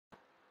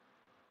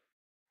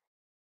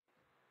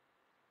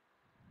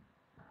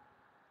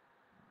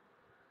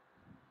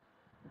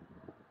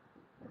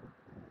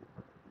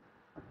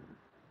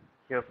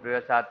সুপ্রিয়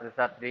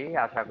ছাত্রছাত্রী,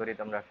 আশা করি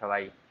তোমরা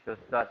সবাই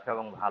সুস্থ আছো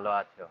এবং ভালো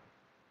আছো।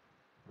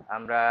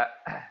 আমরা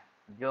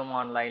জুম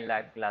অনলাইন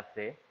লাইভ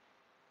ক্লাসে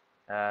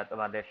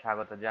তোমাদের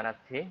স্বাগত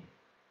জানাচ্ছি।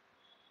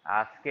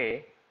 আজকে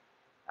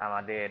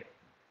আমাদের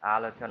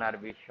আলোচনার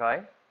বিষয়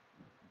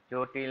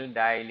জটিল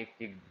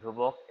ডাইইলেকট্রিক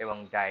ধ্রুবক এবং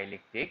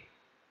ডাইইলেকট্রিক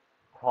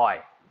ক্ষয়।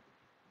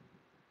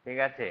 ঠিক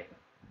আছে,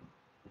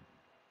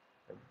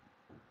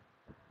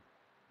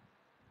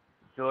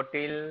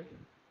 জটিল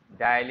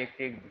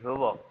ডাইইলেকট্রিক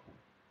ধ্রুবক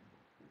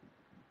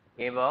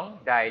এবং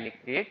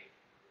ডাইইলেকট্রিক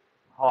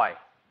ক্ষয়।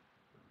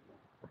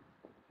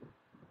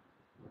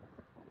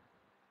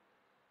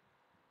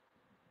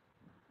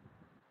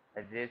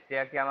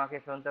 জেসিয়া, কি আমাকে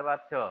শুনতে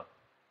পাচ্ছ?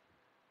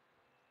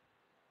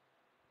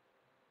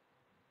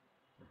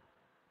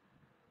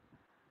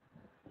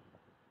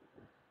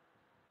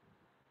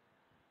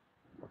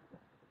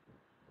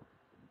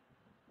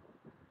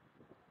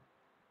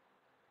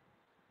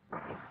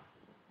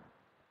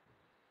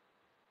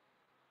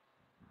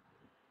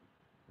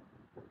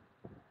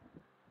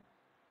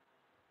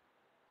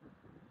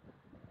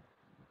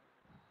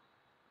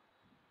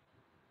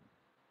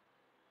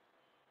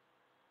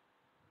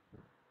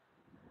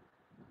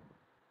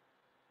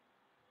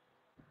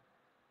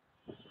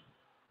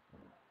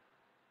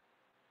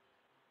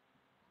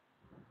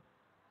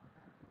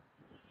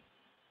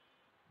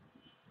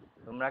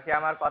 তোমরা কি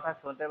আমার কথা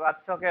শুনতে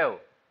পাচ্ছ কেউ?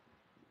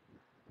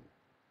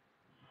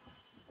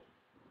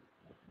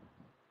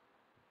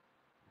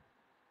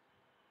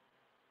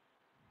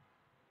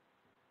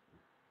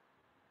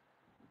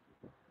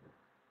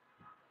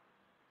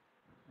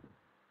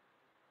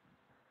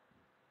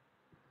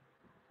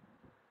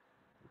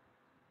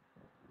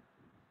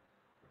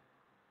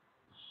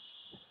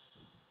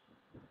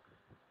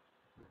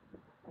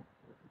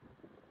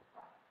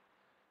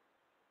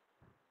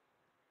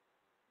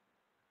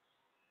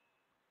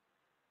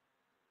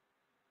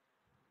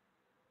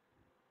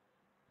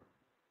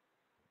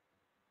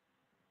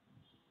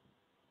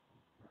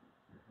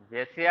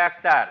 জেসিয়া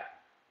আক্তার,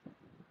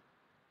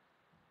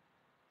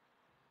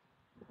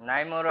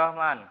 নাইমুর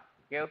রহমান,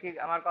 কেউ কি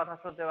আমার কথা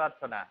শুনতে পাচ্ছ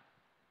না?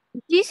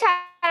 জি স্যার,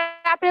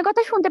 আপনার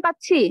কথা শুনতে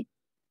পাচ্ছি।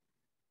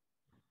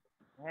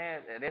 হ্যাঁ,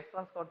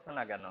 রেসপন্স করছো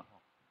না কেন?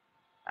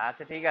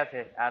 আচ্ছা, ঠিক আছে,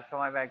 আর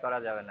সময় ব্যয় করা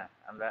যাবে না,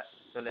 আমরা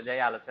চলে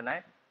যাই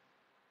আলোচনায়।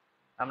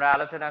 আমরা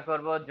আলোচনা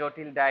করব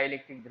জটিল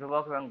ডাইইলেকট্রিক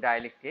ধ্রুবক এবং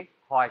ডাইইলেকট্রিক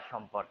ক্ষয়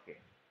সম্পর্কে।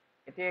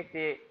 এটি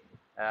একটি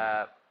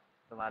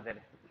তোমাদের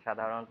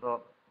সাধারণত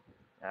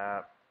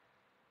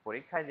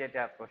পরীক্ষায়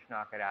যেটা প্রশ্ন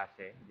আকারে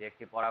আসে, যে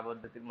একটি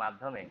পরাবৈদ্যুতিক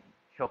মাধ্যমে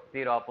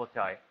শক্তির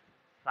অপচয়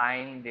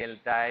সাইন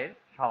ডেল্টা এর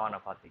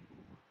সমানুপাতিক।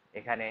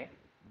 এখানে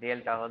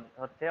ডেল্টা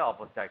হচ্ছে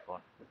অপচয়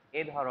কোণ।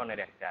 এই ধরনের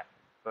একটা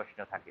প্রশ্ন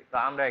থাকে। তো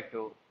আমরা একটু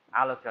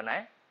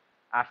আলোচনায়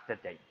আসতে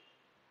চাই।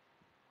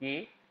 কি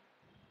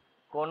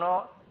কোন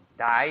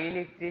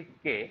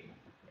ডাইইলেকট্রিককে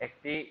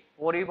একটি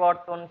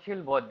পরিবর্তনশীল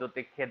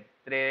বৈদ্যুতিক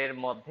ক্ষেত্রের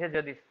মধ্যে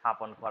যদি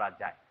স্থাপন করা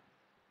যায়।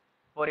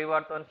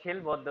 পরিবর্তনশীল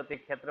বৈদ্যুতিক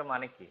ক্ষেত্র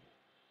মানে কি?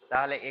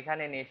 তাহলে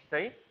এখানে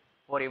নিশ্চয়ই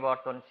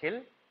পরিবর্তনশীল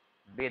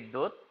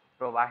বিদ্যুৎ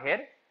প্রবাহের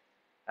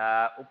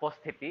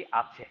উপস্থিতি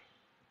আছে।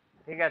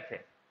 ঠিক আছে,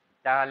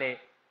 তাহলে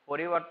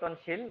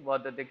পরিবর্তনশীল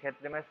বৈদ্যুতিক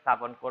ক্ষেত্রে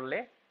স্থাপন করলে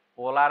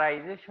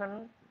পোলারাইজেশন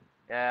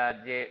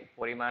যে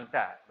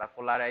পরিমাণটা বা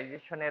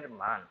পোলারাইজেশনের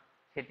মান,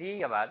 সেটি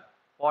আবার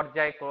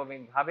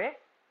পর্যায়ক্রমিকভাবে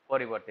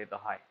পরিবর্তিত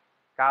হয়।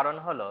 কারণ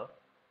হলো,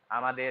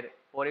 আমাদের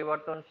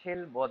পরিবর্তনশীল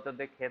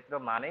বৈদ্যুতিক ক্ষেত্র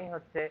মানেই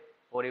হচ্ছে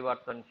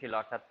পরিবর্তনশীল,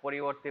 অর্থাৎ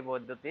পরিবর্তী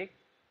বৈদ্যুতিক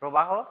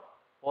প্রবাহ।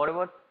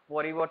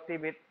 পরিবর্তী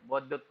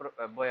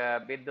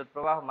বিদ্যুৎ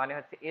প্রবাহ মানে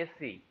হচ্ছে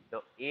এসি। তো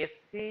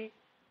এসি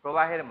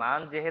প্রবাহের মান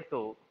যেহেতু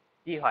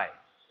কি হয়,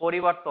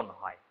 পরিবর্তন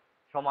হয়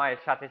সময়ের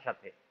সাথে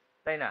সাথে,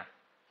 তাই না?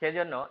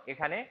 সেজন্য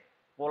এখানে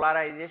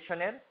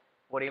পোলারাইজেশনের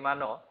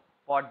পরিমাণও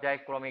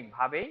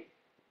পর্যায়ক্রমিকভাবেই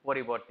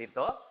পরিবর্তিত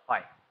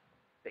হয়।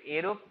 তো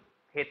এরূপ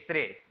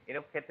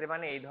ক্ষেত্রে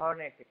মানে এই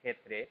ধরনের একটি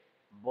ক্ষেত্রে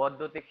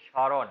বৈদ্যুতিক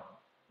সরণ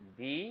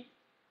বি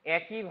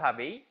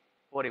একইভাবেই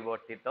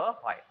পরিবর্তিত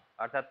হয়।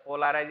 অর্থাৎ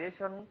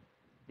পোলারাইজেশন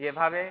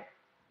যেভাবে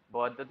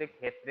বৈদ্যুতিক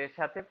ক্ষেত্রের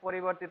সাথে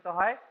পরিবর্তিত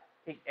হয়,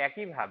 ঠিক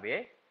একইভাবে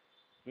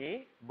কি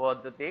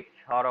বৈদ্যুতিক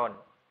সরণ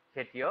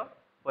সেটিও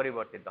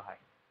পরিবর্তিত হয়।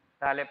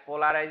 তাহলে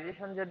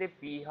পোলারাইজেশন যদি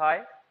পি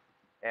হয়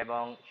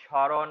এবং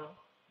সরণ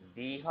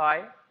ডি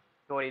হয়,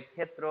 তড়িৎ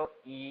ক্ষেত্র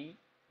ই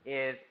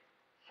এর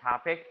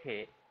সাপেক্ষে,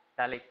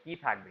 তাহলে কি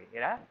থাকবে?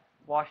 এরা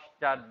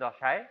পশ্চাৎ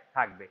দশায়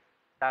থাকবে।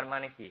 তার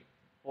মানে কি,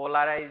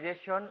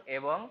 পোলারাইজেশন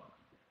এবং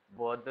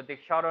বৈদ্যুতিক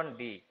সরণ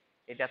ডি,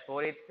 এটা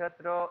তড়িৎ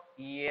ক্ষেত্র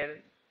ই এর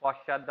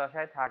পশ্চাৎ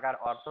দশায় থাকার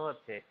অর্থ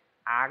হচ্ছে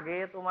আগে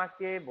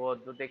তোমাকে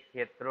বৈদ্যুতিক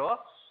ক্ষেত্র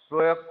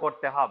প্রয়োগ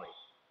করতে হবে।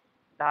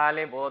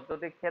 তাহলে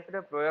বৈদ্যুতিক ক্ষেত্র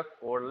প্রয়োগ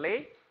করলেই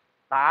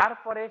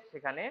তারপরে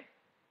সেখানে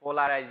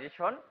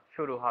পোলারাইজেশন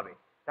শুরু হবে।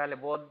 তাহলে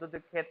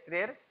বৈদ্যুতিক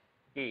ক্ষেত্রের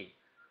কি,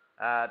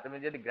 তুমি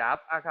যদি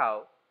গ্রাফ আঁকাও,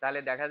 তাহলে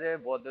দেখা যাবে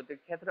বৈদ্যুতিক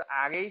ক্ষেত্র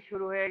আগেই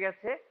শুরু হয়ে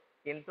গেছে,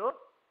 কিন্তু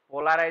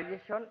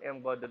পোলারাইজেশন এবং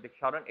বৈদ্যুতিক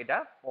সরণ এটা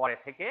পরে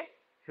থেকে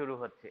শুরু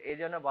হচ্ছে। এই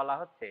জন্য বলা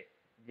হচ্ছে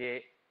যে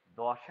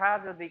দশা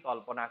যদি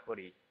কল্পনা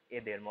করি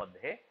এদের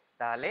মধ্যে,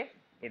 তাহলে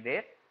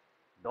এদের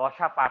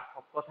দশা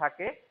পার্থক্য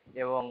থাকে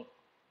এবং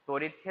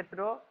তড়িৎ ক্ষেত্র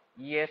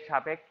ই এর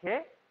সাপেক্ষে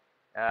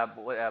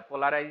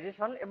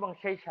পোলারাইজেশন এবং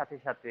সেই সাথে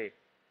সাথে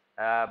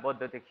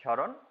বৈদ্যুতিক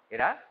সরণ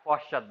এরা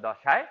পশ্চাৎ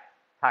দশায়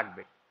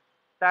থাকবে।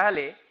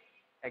 তাহলে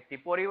একটি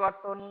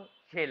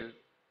পরিবর্তনশীল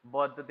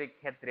বৈদ্যুতিক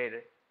ক্ষেত্রের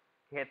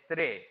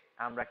ক্ষেত্রে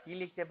আমরা কি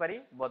লিখতে পারি?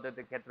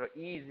 বৈদ্যুতিক ক্ষেত্র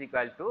E is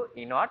equal to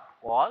E not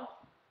cause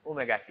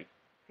omega t.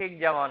 ঠিক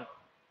যেমন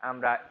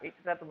আমরা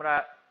এটা তোমরা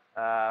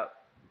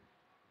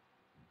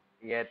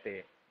ইয়েতে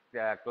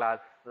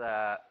ক্লাস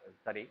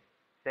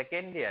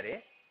সেকেন্ড ইয়ারে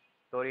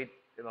তড়িৎ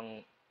এবং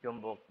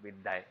চুম্বক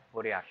বিদ্যায়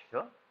পড়ে আসছো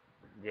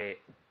যে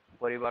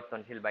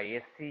পরিবর্তনশীল বা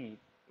এসি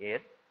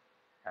এর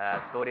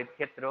তড়িৎ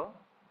ক্ষেত্র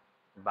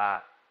বা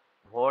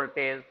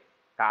ভোল্টেজ,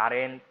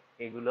 কারেন্ট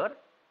এগুলোর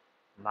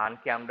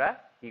মানকে আমরা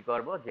কি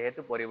করব?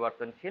 যেহেতু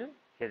পরিবর্তনশীল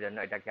সেজন্য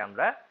এটাকে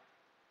আমরা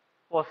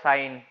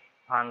কোসাইন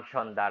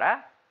ফাংশন দ্বারা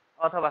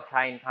অথবা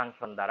সাইন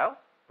ফাংশন দ্বারাও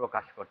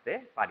প্রকাশ করতে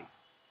পারি।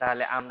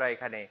 তাহলে আমরা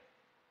এখানে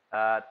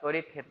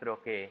তড়িৎ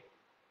ক্ষেত্রকে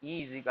E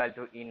is equal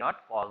to E not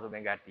cause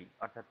omega t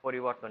অর্থাৎ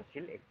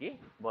পরিবর্তনশীল একটি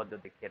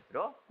বৈদ্যুতিক ক্ষেত্র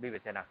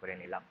বিবেচনা করে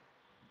নিলাম।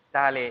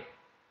 তাহলে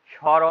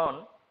সরণ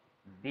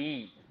ডি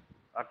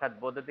অর্থাৎ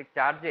বৈদ্যুতিক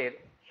চার্জের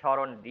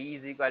সরণ ডি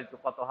ইজ ইকুয়াল টু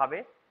কত হবে?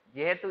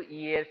 যেহেতু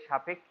ই এর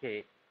সাপেক্ষে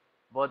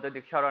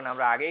বৈদ্যুতিক সরণ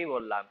আমরা আগেই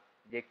বললাম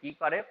যে কি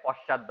করে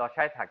পশ্চাৎ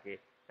দশায় থাকে,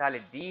 তাহলে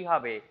ডি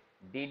হবে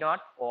D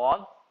not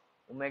cause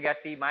omega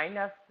t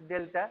minus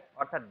delta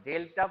অর্থাৎ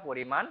ডেল্টা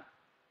পরিমাণ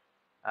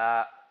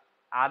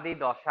আদি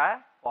দশা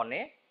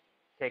কোণে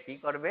সে কি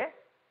করবে?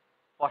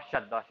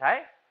 পশ্চাৎ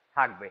দশায়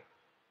থাকবে।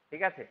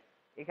 ঠিক আছে,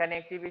 এখানে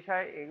একটি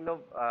বিষয় এগুলো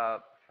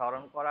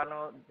স্মরণ করানো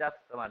জাস্ট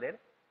তোমাদের।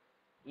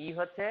 ই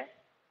হচ্ছে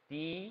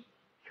টি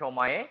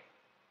সময়ে,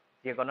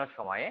 যে কোনো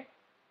সময়ে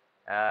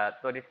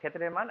তড়িৎ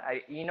ক্ষেত্রের মান, আর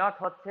ই নট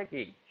হচ্ছে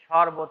কি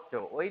সর্বোচ্চ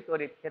ওই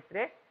তড়িৎ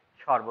ক্ষেত্রে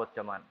সর্বোচ্চ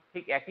মান।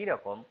 ঠিক একই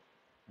রকম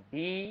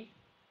ডি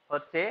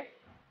হচ্ছে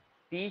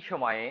টি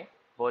সময়ে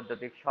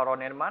বৈদ্যুতিক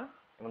সরণের মান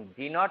এবং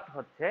ডি নট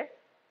হচ্ছে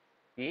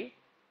কি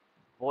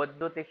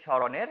বৈদ্যুতিক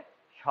সরণের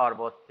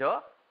সর্বোচ্চ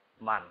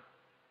মান।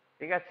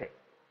 ঠিক আছে,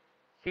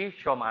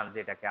 শীর্ষ মান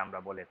যেটাকে আমরা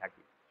বলে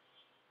থাকি।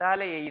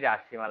 তাহলে এই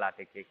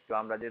রাশিমালাটিকে একটু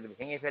আমরা যদি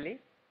ভেঙে ফেলি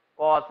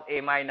cos a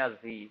মাইনাস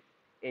ভি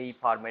এই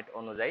ফরম্যাট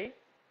অনুযায়ী,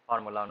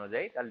 ফর্মুলা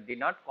অনুযায়ী, তাহলে D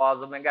not cos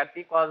omega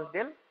t cos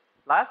del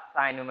plus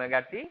sin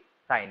omega t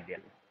sin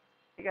del.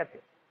 ঠিক আছে,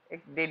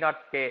 ডি নট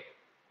কে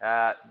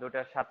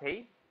দুটার সাথেই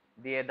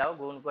দিয়ে দাও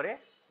গুণ করে,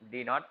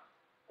 D not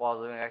cos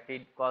omega t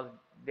cos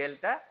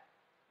delta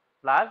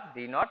plus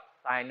D not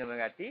sin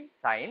omega t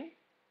sin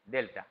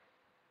delta.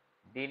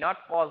 D not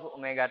cos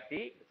omega t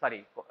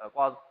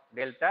cos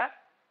delta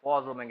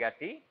cos omega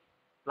t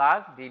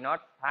plus D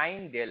not sin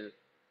del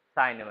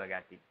sin omega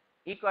T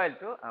equal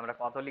to আমরা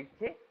কত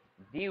লিখছি?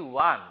 D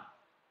one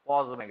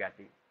cos omega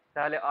t.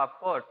 তাহলে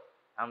of course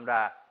আমরা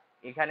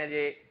এখানে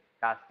যে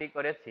কাজটি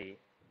করেছি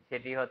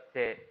সেটি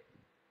হচ্ছে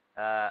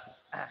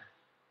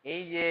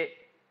এই যে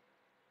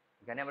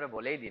এখানে আমরা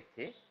বলেই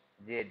দিচ্ছি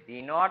যে ডি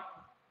নট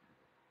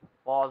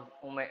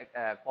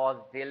cos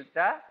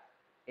ডেল্টা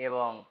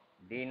এবং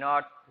ডি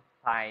নট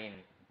সাইন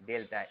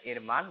ডেল্টা এর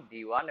মান ডি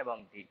ওয়ান এবং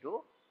ডি টু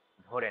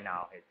ধরে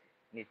নেওয়া হয়েছে।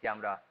 নিচে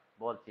আমরা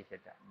বলছি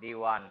সেটা D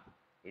one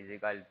is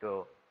equal to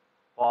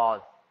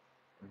cos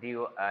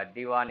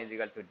D one is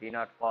equal to D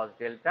not cos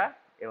delta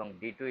এবং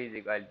D two is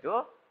equal to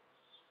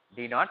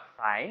D not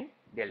sign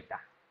delta.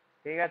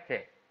 ঠিক আছে,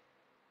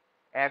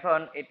 এখন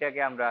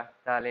এটাকে আমরা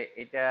তাহলে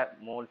এটা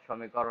মূল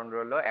সমীকরণ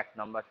রইলো 1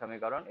 নম্বর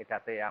সমীকরণ,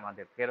 এটাতে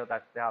আমাদের ফেরত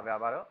আসতে হবে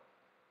আবারও।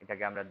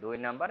 এটাকে আমরা 2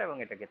 নাম্বার এবং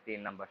এটাকে 3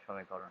 নাম্বার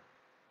সমীকরণ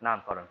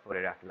নামকরণ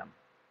করে রাখলাম।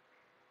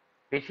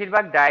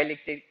 বেশিরভাগ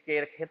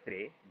ডাইইলেকট্রিকের ক্ষেত্রে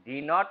ডি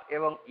নট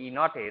এবং ই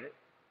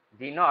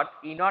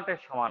নটের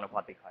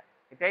সমানুপাতিক হয়,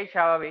 এটাই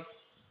স্বাভাবিক।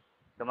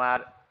 তোমার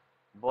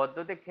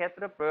বৈদ্যুতিক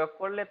ক্ষেত্র প্রয়োগ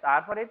করলে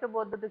তারপরেই তো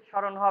বৈদ্যুতিক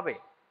সরণ হবে,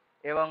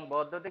 এবং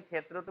বৈদ্যুতিক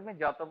ক্ষেত্র তুমি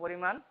যত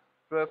পরিমাণ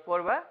প্রয়োগ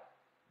করবে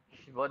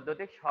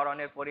বৈদ্যুতিক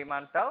সরণের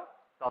পরিমাণটাও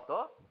তত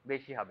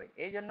বেশি হবে।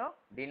 এই জন্য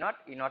ডি নট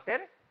ই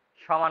নটের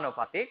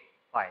সমানুপাতিক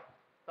হয়।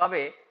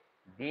 তবে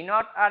ডি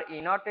নট আর ই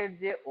নটের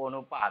যে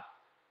অনুপাত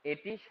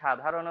এটি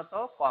সাধারণত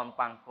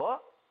কম্পাঙ্ক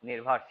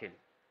নির্ভরশীল।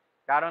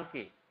 কারণ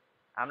কি,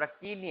 আমরা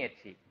কি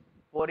নিয়েছি?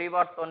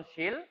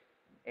 পরিবর্তনশীল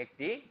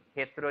একটি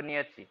ক্ষেত্র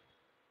নিয়েছি।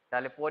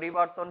 তাহলে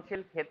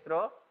পরিবর্তনশীল ক্ষেত্র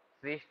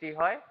সৃষ্টি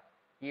হয়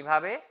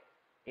কিভাবে?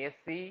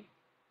 এসি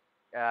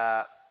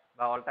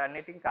বা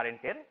অল্টারনেটিং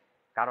কারেন্টের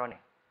কারণে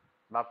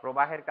বা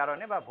প্রবাহের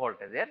কারণে বা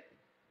ভোল্টেজের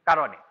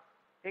কারণে।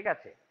 ঠিক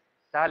আছে,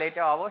 তাহলে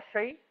এটা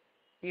অবশ্যই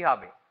কি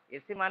হবে?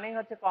 এসি মানেই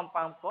হচ্ছে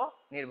কম্পাঙ্ক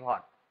নির্ভর,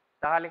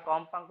 তাহলে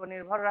কম্পাঙ্ক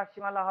নির্ভর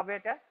রাশিমালা হবে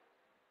এটা।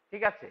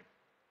 ঠিক আছে,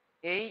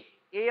 এই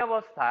এই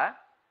অবস্থা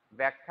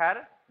ব্যাখ্যার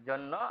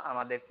জন্য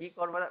আমাদের কি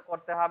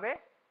করতে হবে?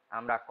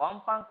 আমরা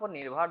কম্পাঙ্ক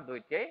নির্ভর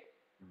দুইটি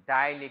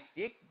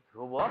ডাইইলেকট্রিক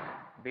ধ্রুবক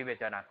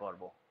বিবেচনা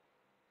করব।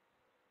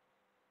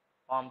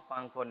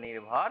 কম্পাঙ্ক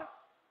নির্ভর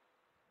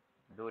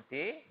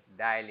দুটি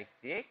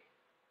ডাইইলেকট্রিক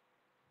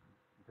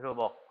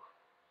ধ্রুবক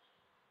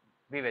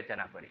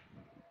বিবেচনা করি।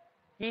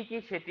 কি কি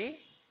সেটি?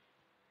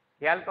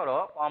 খেয়াল করো,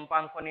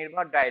 কম্পাঙ্ক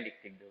নির্ভর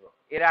ডাইইলেকট্রিক ধ্রুবক।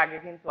 এর আগে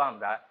কিন্তু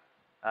আমরা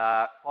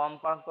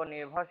কম্পাঙ্ক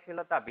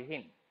নির্ভরশীলতা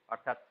বিহীন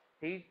অর্থাৎ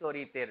স্থির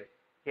তড়িতের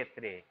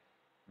ক্ষেত্রে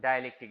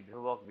ডাইইলেকট্রিক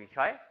ধ্রুবক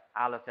বিষয়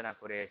আলোচনা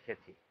করে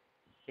এসেছি।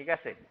 ঠিক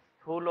আছে,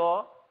 স্থূল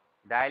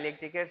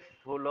ডাইইলেকট্রিকের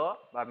স্থূল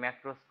বা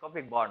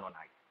ম্যাক্রোস্কোপিক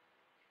বর্ণনার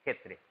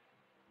ক্ষেত্রে।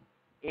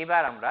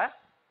 এবার আমরা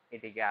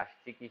এটিকে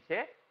আসছি কিসে,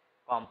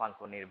 কম্পাঙ্ক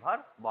নির্ভর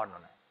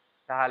বর্ণনায়।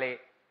 তাহলে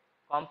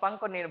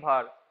কম্পাঙ্ক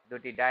নির্ভর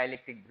দুটি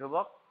ডাইইলেকট্রিক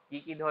ধ্রুবক কি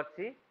কি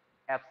ধরছি,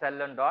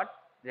 এপসাইলন ডট,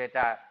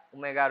 যেটা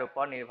ওমেগার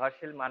উপর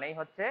নির্ভরশীল মানেই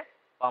হচ্ছে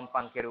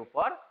কম্পাঙ্কের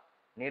উপর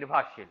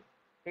নির্ভরশীল।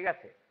 ঠিক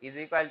আছে, ইজ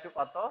ইকুয়াল টু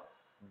কত,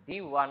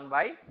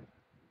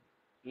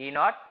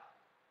 d1/E0।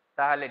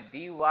 তাহলে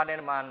d1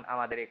 এর মান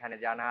আমাদের এখানে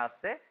জানা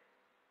আছে,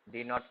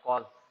 d0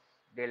 cos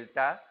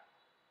ডেল্টা,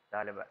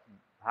 তাহলে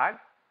ভাগ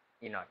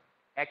E0।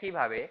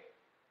 একইভাবে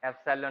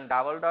epsilon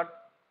double dot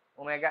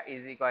omega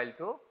is equal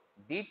to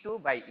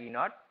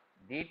d2/E0।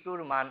 d2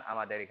 এর মান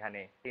আমাদের এখানে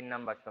 3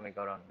 নম্বর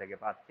সমীকরণ থেকে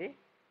পাচ্ছি,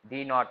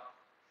 d0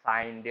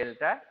 sin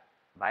delta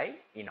by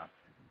E0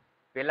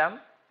 পেলাম।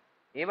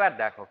 এবার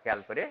দেখো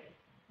খেয়াল করে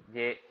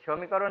যে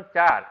সমীকরণ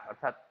 4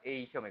 অর্থাৎ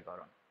এই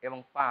সমীকরণ এবং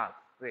 5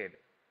 এর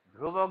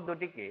ধ্রুবক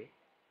দুটিকে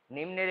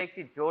নিম্নের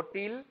একটি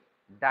জটিল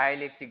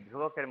ডাইইলেকট্রিক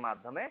ধ্রুবকের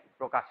মাধ্যমে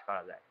প্রকাশ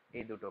করা যায়।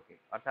 এই দুটোকে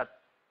অর্থাৎ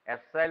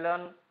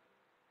epsilon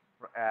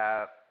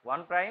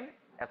 1 prime,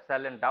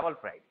 epsilon double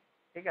prime.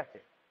 ঠিক আছে,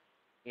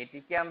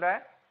 এটিকে আমরা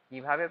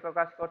কিভাবে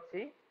প্রকাশ করছি,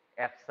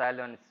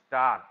 এপসাইলন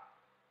স্টার।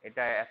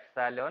 এটা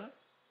epsilon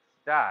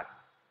star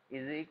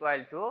is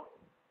equal to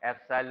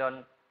epsilon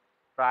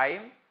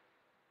prime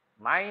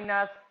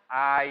minus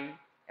I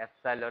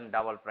epsilon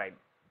double prime.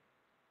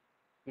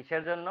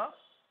 কিসের জন্য,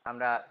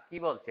 আমরা কি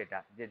বলছি, এটা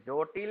যে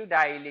জটিল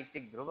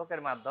ডাইইলেকট্রিক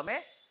ধ্রুবকের মাধ্যমে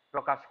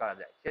প্রকাশ করা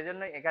যায়,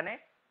 সেজন্য এখানে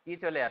কি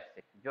চলে আসছে,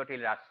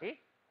 জটিল রাশি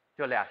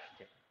চলে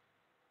আসছে।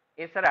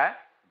 এছাড়া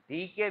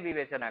ডি কে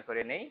বিবেচনা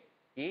করে নেই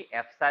কি,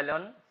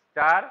 epsilon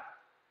star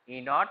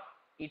E0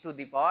 E to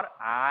the power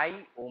I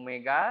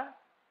omega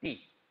t.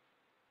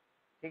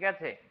 ঠিক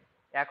আছে,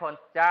 এখন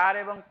 4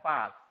 এবং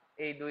 5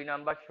 এই 2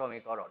 নম্বর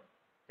সমীকরণ,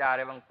 4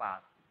 এবং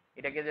 5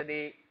 এটাকে যদি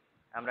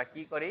আমরা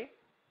কি করি,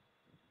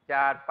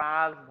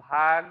 4/5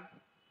 ভাগ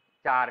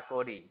 4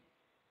 করি,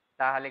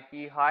 তাহলে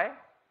কি হয়,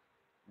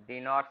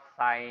 d0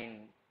 sin,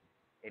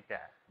 এটা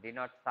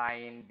d0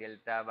 sin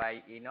delta by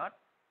E0,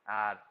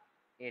 আর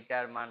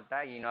এটার মানটা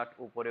E0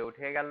 উপরে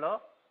উঠে গেল,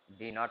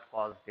 d0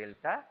 cos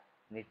ডেল্টা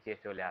নিচে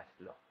চলে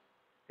আসলো।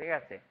 ঠিক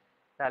আছে,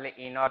 তাহলে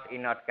E0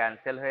 E0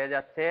 ক্যান্সেল হয়ে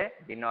যাচ্ছে,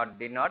 d0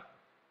 d0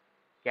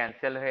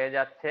 ক্যান্সেল হয়ে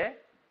যাচ্ছে,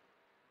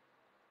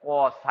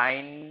 cos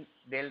sin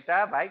delta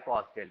by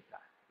cos delta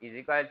is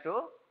equal to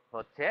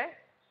হচ্ছে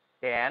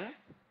tan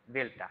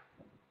ডেল্টা।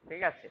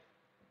 ঠিক আছে,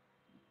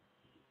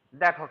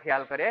 দেখো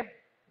খেয়াল করে,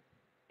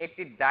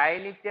 একটি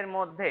ডাইইলেকট্রিকের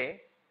মধ্যে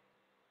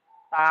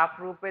তাপ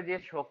রূপে যে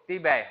শক্তি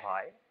ব্যয়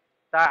হয়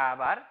তা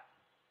আবার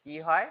কি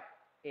হয়,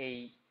 এই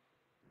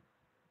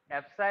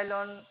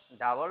এপসাইলন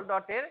ডাবল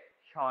ডটের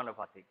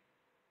সমানুপাতিক।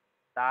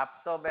 তাপ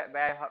তো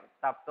ব্যয়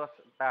তাপ তো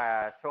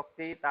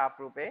শক্তি তাপ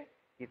রূপে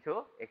কিছু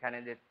এখানে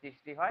যে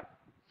সৃষ্টি হয়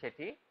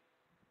সেটি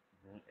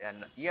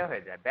ইয়ে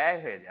হয়ে যায়, ব্যয়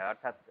হয়ে যায়,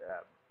 অর্থাৎ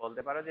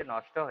বলতে পারো যে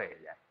নষ্ট হয়ে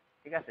যায়।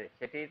 ঠিক আছে,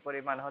 সেটির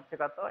পরিমাণ হচ্ছে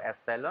কত,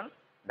 এপসাইলন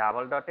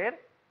ডাবল ডটের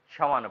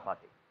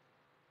সমানুপাতিক।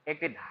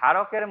 একটি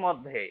ধারকের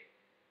মধ্যে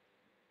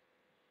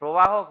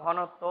প্রবাহ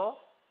ঘনত্ব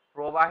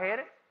প্রবাহের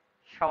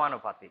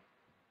সমানুপাতিক।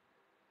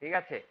 ঠিক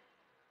আছে,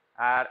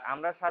 আর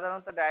আমরা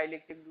সাধারণত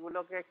ডাইইলেকট্রিক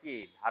গুলোকে কি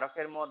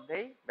ধারকের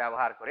মধ্যেই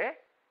ব্যবহার করে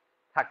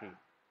থাকি।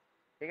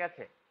 ঠিক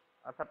আছে,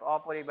 অর্থাৎ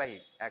অপরিবাহী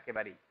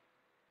একেবারেই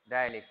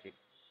ডাইইলেকট্রিক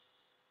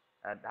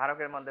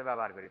ধারকের মধ্যে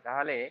ব্যবহার করি।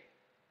 তাহলে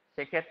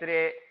সেক্ষেত্রে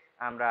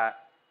আমরা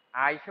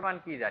আই সমান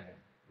কি জানি,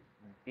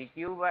 ডি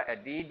কিউ বা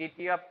D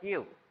DT of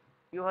Q,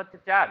 Q হচ্ছে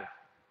চার্জ,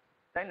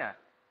 তাই না,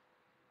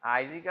 I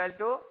is equal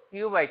to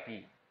Q by T.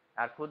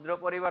 আর ক্ষুদ্র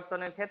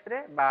পরিবর্তনের ক্ষেত্রে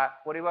বা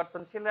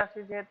পরিবর্তনশীল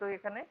রাশি যেহেতু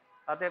এখানে,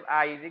 অতএব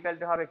আই ইজ ইকুয়াল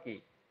টু হবে কি,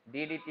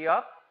 ডি ডিটি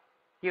অফ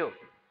কিউ।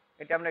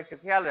 এটা আমরা একটু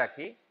খেয়াল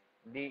রাখি,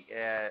 D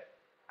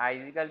I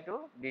is equal to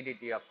D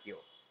DT of Q,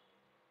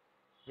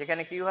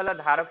 যেখানে কিউ হলো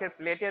ধারকের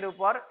প্লেটের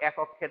উপর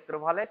একক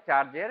ক্ষেত্রফলে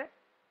চার্জের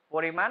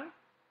পরিমাণ,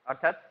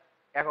 অর্থাৎ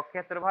একক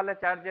ক্ষেত্রফলে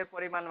চার্জের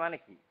পরিমাণ মানে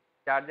কি,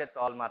 চার্জের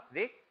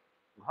তলমাত্রিক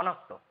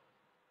ঘনত্ব।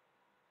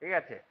 ঠিক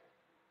আছে,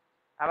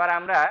 আবার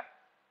আমরা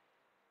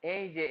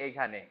এই যে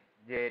এখানে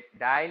যে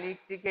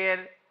ডাইইলেকট্রিকের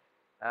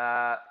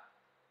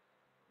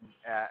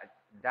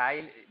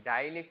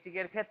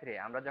ডাইইলেকট্রিকের ক্ষেত্রে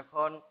আমরা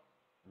যখন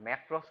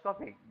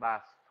ম্যাক্রোস্কোপিক বা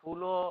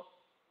স্থূল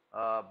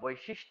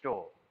বৈশিষ্ট্য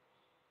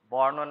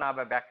বর্ণনা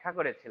বা ব্যাখ্যা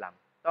করেছিলাম,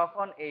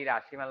 তখন এই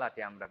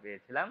রাশিমালাটি আমরা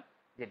পেয়েছিলাম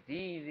যে D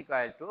is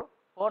equal to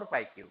 4π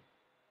Q.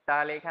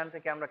 তাহলে এখান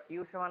থেকে আমরা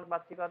কিউ সমান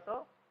পাচ্ছি কত,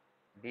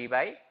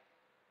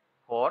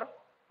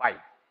 d/4π।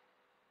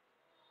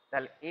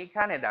 তাহলে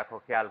এখানে দেখো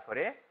খেয়াল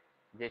করে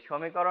যে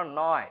সমীকরণ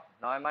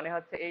 9 মানে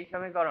হচ্ছে এই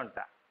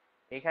সমীকরণটা,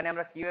 এখানে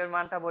আমরা কিউ এর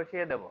মানটা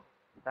বসিয়ে দেব।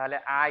 তাহলে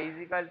আই ইজ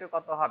ইকুয়াল টু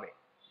কত হবে,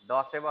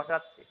 10 এ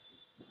বসাচ্ছি,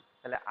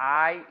 তাহলে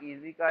আই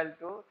ইজ ইকুয়াল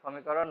টু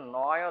সমীকরণ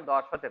 9 ও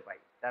 10 হতে পাই।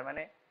 তার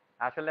মানে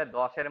আসলে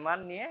 10 এর মান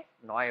নিয়ে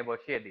 9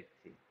 বসিয়ে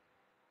দিচ্ছি।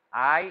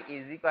 I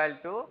is equal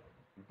to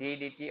D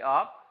DT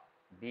of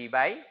D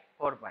by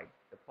 4 পাই।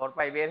 4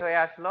 পাই বের হয়ে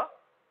আসলো,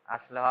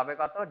 আসলে হবে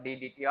কত, D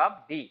DT of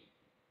D.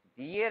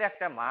 D এর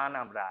একটা মান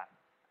আমরা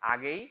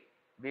আগেই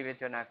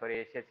বিবেচনা করে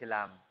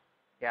এসেছিলাম,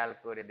 খেয়াল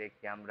করে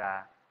দেখি আমরা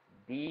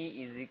ডি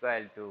ইজ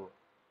ইকুয়াল টু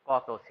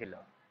কত ছিল।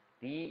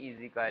 ডি ইজ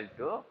ইকুয়াল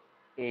টু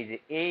এই যে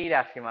এই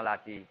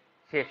রাশিমালাটি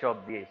শেষ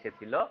অবধি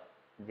এসেছিল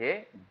যে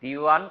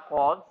d1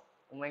 cos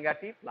omega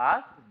t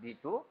plus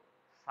d2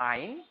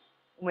 sin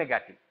omega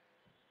t.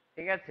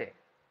 ঠিক আছে,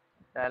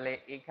 তাহলে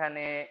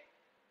এখানে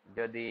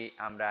যদি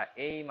আমরা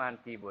এই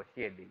মানটি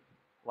বসিয়ে দিই,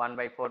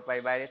 1/4 পাই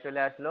বাইরে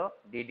চলে আসলো,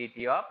 D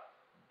DT of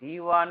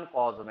d1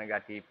 cos omega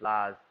t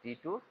plus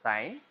d2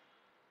 sin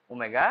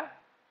omega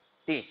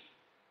t.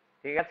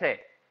 ঠিক আছে,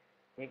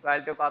 ইকুয়াল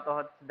টু কত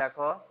হচ্ছে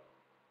দেখো,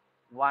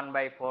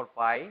 1/4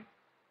 পাই,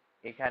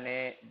 এখানে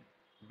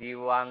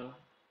d1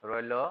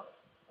 রইলো,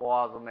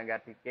 cos ওমেগা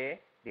টি কে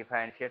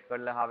ডিফারেন্সিয়েট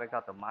করলে হবে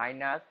কত,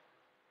 মাইনাস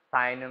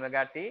সাইন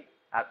ওমেগা টি।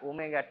 আর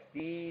ওমেগা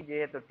টি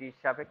যেহেতু টির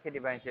সাপেক্ষে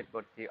ডিফারেন্সিয়েট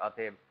করছি,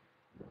 অতএব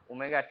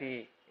ওমেগা টি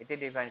এটি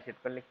ডিফারেন্সিয়েট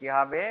করলে কি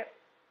হবে,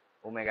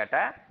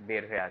 ওমেগাটা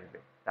বের হয়ে আসবে।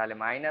 তাহলে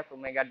minus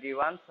omega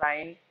d1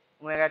 sine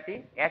omega t.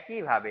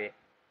 একইভাবে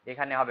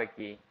এখানে হবে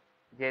কি,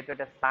 যেহেতু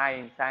এটা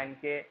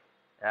সাইনকে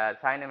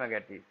সাইন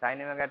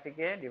ওমেগা টি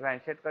কে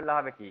ডিফারেন্সিয়েট করলে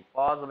হবে কি,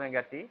 cos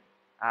ওমেগা টি।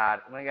 আর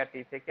ওমেগা টি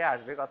থেকে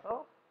আসবে কত,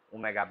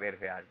 ওমেগা বের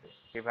হয়ে আসবে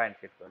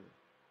ডিফারেন্সিয়েট করলে।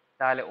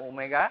 তাহলে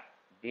omega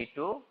d2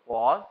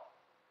 cos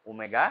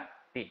omega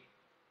t,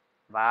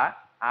 বা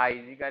I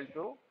ইজ ইকুয়াল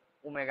টু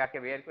ওমেগাকে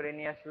বের করে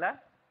নিয়ে আসলাম,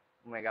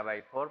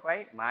 ওমেগা/4 পাই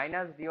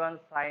minus d1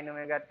 sine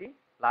omega t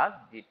plus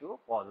d2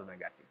 cos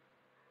omega t.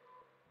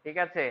 ঠিক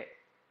আছে,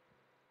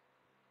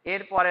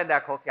 এরপরে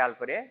দেখো খেয়াল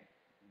করে,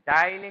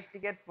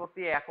 ডাইইলেকট্রিকের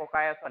প্রতি একক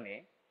আয়তনে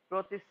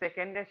প্রতি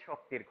সেকেন্ডে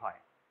শক্তির ক্ষয়।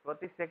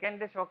 প্রতি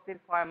সেকেন্ডে শক্তির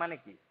ক্ষয় মানে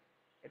কি,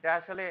 এটা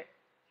আসলে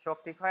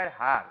শক্তি ক্ষয়ের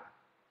হার,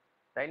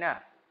 তাই না,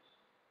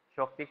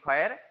 শক্তি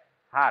ক্ষয়ের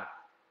হার।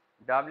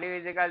 W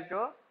is equal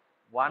to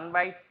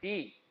 1/t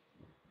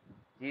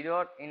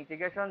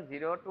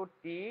 0 two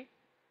T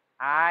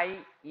I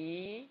E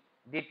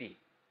DT.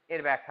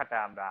 এর ব্যাখ্যাটা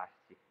আমরা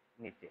আসছি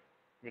নিচে,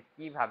 যে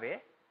কিভাবে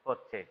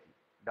হচ্ছে এটি।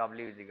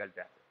 W ইজ ইকুয়াল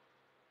টু,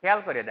 খেয়াল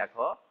করে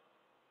দেখো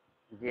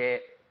যে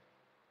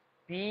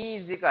P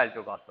ইজ ইকুয়াল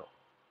টু কত,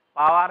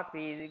 পাওয়ার P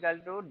is equal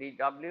to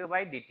dW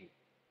by DT,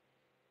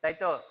 তাই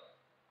তো,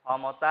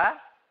 ক্ষমতা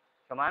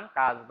সমান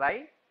কাজ বাই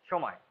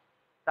সময়।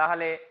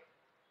 তাহলে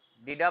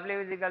dW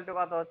ইজ ইকুয়াল টু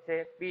কত হচ্ছে,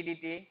 P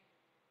ডিটি।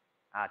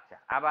 আচ্ছা,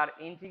 আবার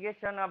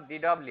integration of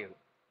dW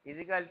is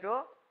equal to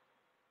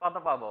কত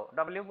পাবো,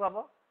 W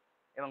পাবো,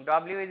 এবং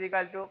W ইজ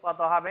ইকুয়াল টু কত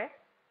হবে,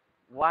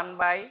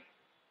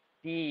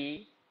 1/t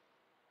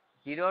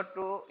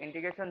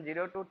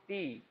 0 two t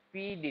P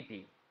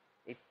DT.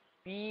 এই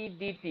P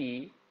ডিটি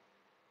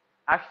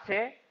আসছে,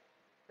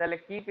 তাহলে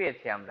কি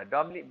পেয়েছি আমরা,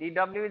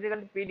 dW is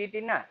equal to P DT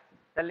না,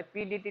 তাহলে P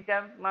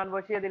ডিটিটার মান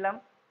বসিয়ে দিলাম।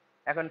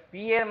 এখন P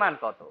এর মান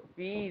কত, P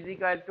is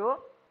equal to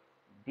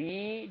d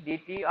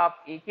DT of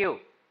EQ,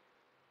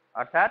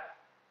 অর্থাৎ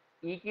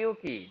ইকিউ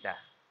কি, এটা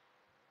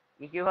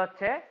ইকিউ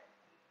হচ্ছে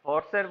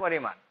ফোর্সের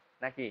পরিমাণ,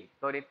 নাকি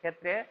তড়িৎ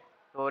ক্ষেত্রে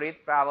তড়িৎ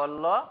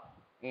প্রাবল্য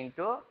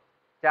ইনটু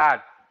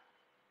চার্জ।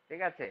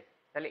 ঠিক আছে,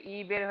 তাহলে ই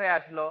বের হয়ে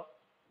আসলো,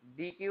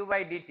 ডিকিউ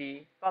বাই ডিটি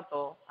কত,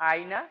 আই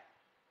না,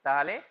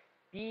 তাহলে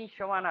পি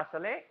সমান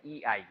আসলে ই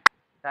আই।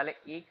 তাহলে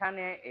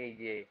এখানে এই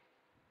যে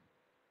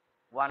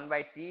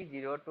 1/t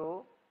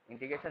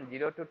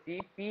 0 two T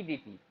P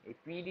DT, এই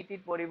পি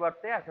ডিটির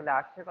পরিবর্তে আসলে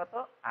আসছে কত,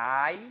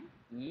 আই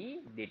ই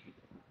ডিটি।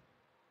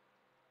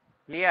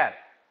 ক্লিয়ার?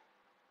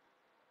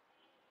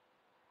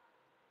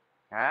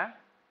 হ্যাঁ,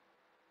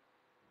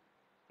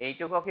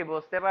 এইটুকু কি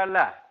বুঝতে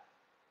পারলা?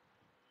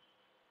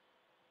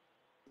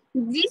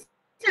 জি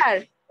স্যার।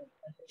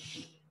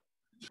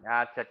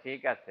 আচ্ছা,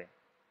 ঠিক আছে।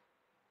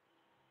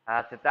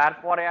 আচ্ছা,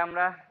 তারপরে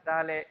আমরা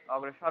তাহলে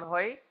অগ্রসর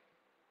হই।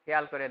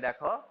 খেয়াল করে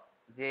দেখো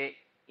যে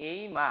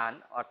এই মান,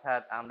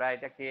 অর্থাৎ আমরা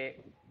এটাকে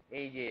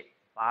এই যে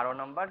 12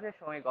 নম্বর যে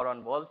সমীকরণ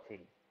বলছি,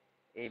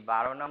 এই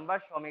 12 নম্বর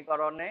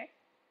সমীকরণে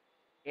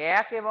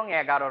 1 এবং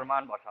 11-র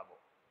মান বসাবো।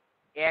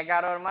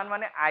 11-র মান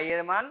মানে আই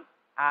এর মান,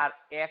 আর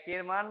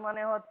 1-এর মান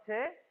মানে হচ্ছে,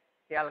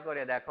 খেয়াল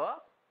করে দেখো,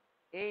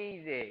 এই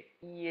যে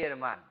ই এর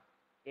মান,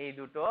 এই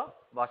দুটো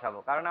বসাবো।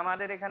 কারণ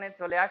আমাদের এখানে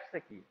চলে আসছে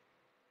কি,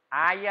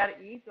 আই আর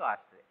ই তো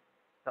আসছে,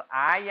 তো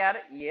আই আর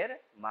ই এর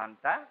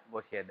মানটা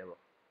বসিয়ে দেব।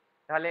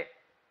 তাহলে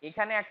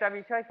এখানে একটা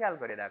বিষয় খেয়াল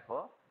করে দেখো,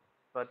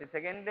 প্রতি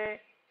সেকেন্ডে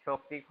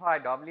শক্তি ক্ষয়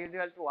W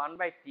equal to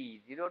 1/t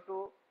 0 two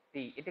t,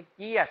 এটা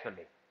কি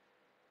আসলে,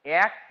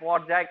 এক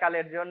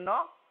পর্যায়কালের জন্য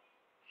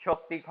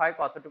শক্তি ক্ষয়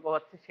কতটুকু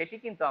হচ্ছে সেটি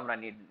কিন্তু আমরা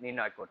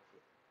নির্ণয় করছি,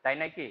 তাই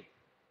নাকি।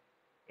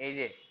 এই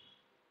যে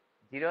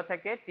 0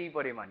 থেকে t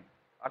পরিমাণ,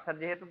 অর্থাৎ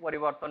যেহেতু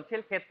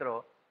পরিবর্তনশীল ক্ষেত্র,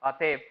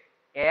 অতএব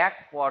এক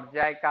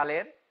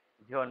পর্যায়কালের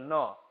জন্য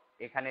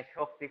এখানে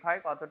শক্তি ক্ষয়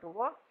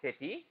কতটুকু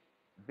সেটি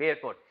বের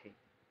করছি।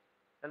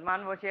 তাহলে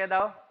মান বসিয়ে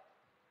দাও।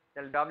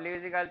 তাহলে W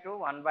is equal to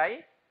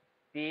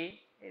 1/t,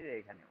 এই যে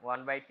এখানে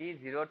 1/t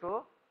 0 two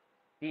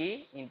T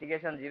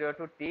integration 0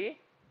 two T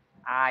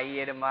I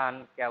এর মান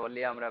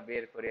কেবলই আমরা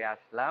বের করে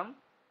আসলাম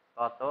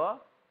কত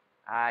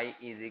I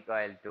is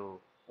equal to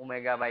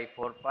omega by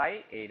 4 পাই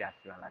এই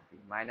রাশিমালাটি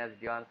minus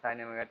d1 sin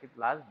omega t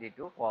plus d2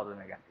 cos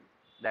omega t.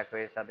 দেখো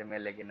এর সাথে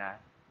মেলে কিনা,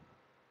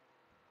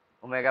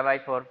 omega by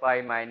 4 pi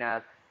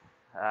minus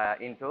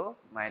into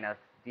minus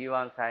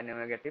d1 sin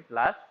omega t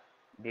plus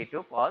d2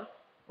 cos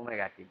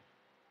omega t.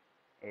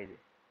 এই যে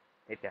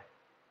এটা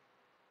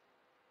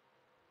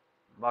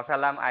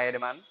বসালাম আই এর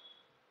মান,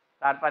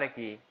 তারপরে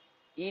কি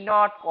ই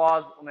নট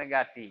কজ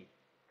ওমেগা টি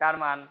কার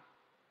মান,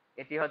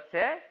 এটি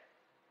হচ্ছে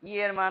ই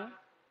এর মান,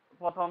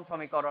 প্রথম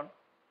সমীকরণ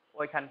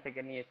ওইখান থেকে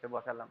নিয়ে এসে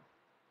বসালাম।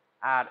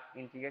 আর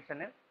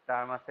ইন্টিগ্রেশনের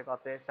টার্ম আছে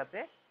কত এর সাথে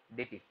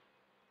ডিটি।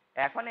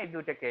 এখন এই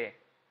দুটোকে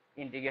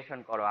ইন্টিগ্রেশন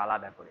করো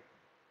আলাদা করে,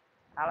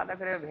 আলাদা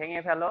করে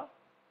ভেঙে ফেলো,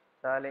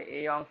 তাহলে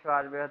এই অংশ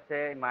আসবে হচ্ছে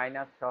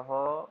মাইনাস সহ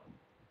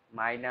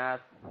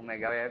minus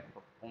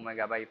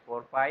omega by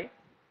 4 pi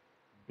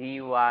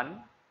d1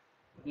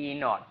 E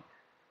not.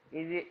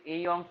 এই যে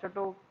এই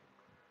অংশটুকু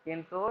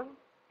কিন্তু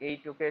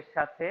এইটুকের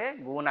সাথে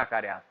গুণ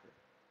আকারে আছে,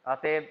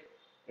 অতএব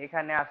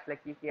এখানে আসলে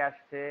কি কি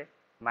আসছে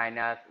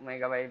মাইনাস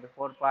ওমেগা বাই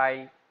 4 পাই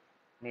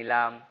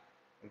নিলাম,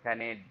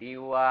 এখানে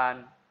d1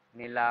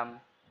 নিলাম,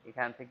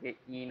 এখান থেকে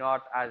ই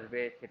নট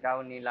আসবে সেটাও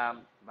নিলাম,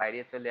 বাইরে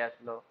চলে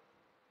আসলো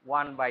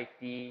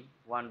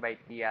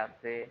 1/t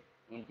আছে,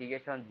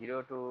 ইন্টিগ্রেশন 0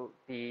 টু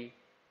টি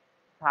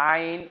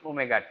সাইন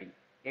ওমেগা টি,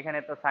 এখানে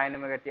তো সাইন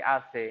ওমেগা টি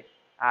আছে,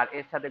 আর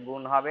এর সাথে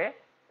গুণ হবে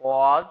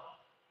কজ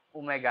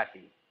ওমেগা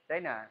টি,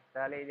 তাই না?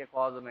 তাহলে এই যে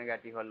কজ ওমেগা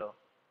টি হলো,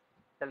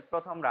 তাহলে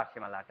প্রথম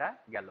রাশিমালাটা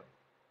গেল।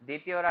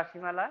 দ্বিতীয়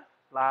রাশিমালা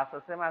প্লাস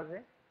আছে মাঝে,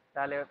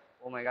 তাহলে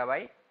ওমেগা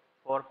বাই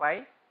 4 পাই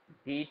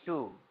d2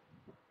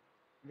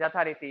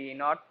 যথারীতি ই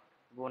নট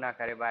গুণ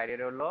আকারে বাইরে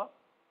রইলো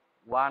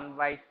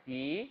 1/t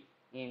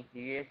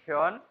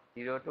ইন্টিগ্রেশন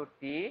 0 টু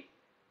টি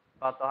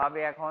কত হবে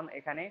এখন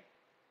এখানে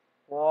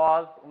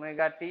cos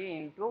omega t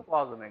into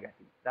cos omega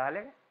t, তাহলে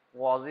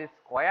cos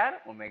square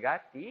omega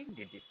t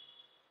DT.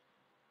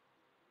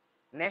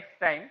 Next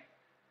time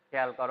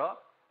খেয়াল করো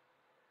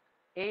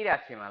এই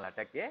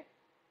রাশিমালাটাকে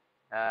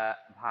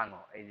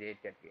ভাঙো, এই যে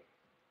এটাকে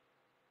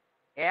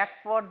এক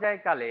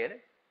পর্যায়কালের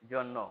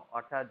জন্য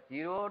অর্থাৎ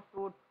 0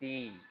 two T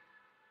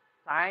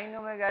sine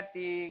omega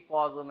t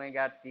cos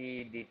omega t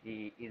DT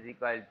is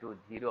equal to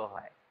 0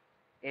 হয়।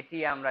 এটি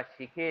আমরা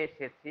শিখে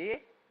এসেছি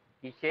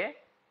কিসে,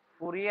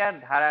 ফুরিয়ার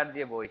ধারার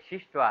যে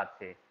বৈশিষ্ট্য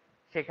আছে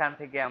সেখান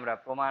থেকে আমরা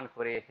প্রমাণ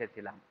করে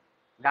এসেছিলাম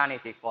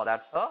গাণিতিক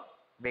পদার্থ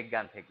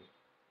বিজ্ঞান থেকে।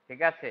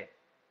 ঠিক আছে,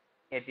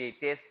 এটি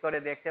টেস্ট করে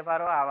দেখতে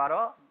পারো,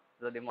 আবারও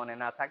যদি মনে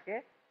না থাকে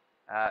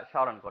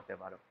স্মরণ করতে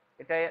পারো।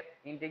 এটা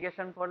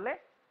ইন্টিগ্রেশন করলে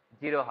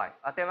 0 হয়,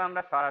 অতএব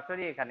আমরা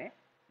সরাসরি এখানে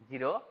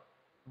 0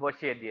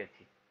 বসিয়ে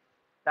দিয়েছি।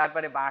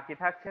 তারপরে বাকি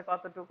থাকছে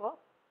কতটুকু,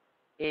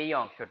 এই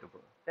অংশটুকু,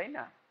 তাই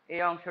না?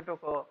 এই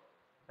অংশটুকু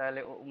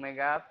তাহলে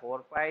omega 4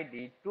 pi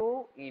d2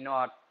 E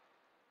not,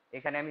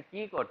 এখানে আমি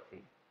কি করছি,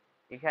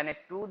 এখানে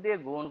 2 দিয়ে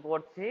গুণ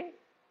করছি,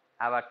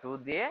 আবার 2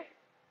 দিয়ে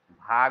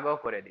ভাগও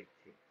করে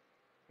দিচ্ছি।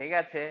 ঠিক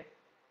আছে,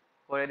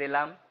 করে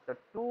দিলাম, তো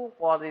 2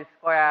 cos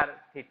square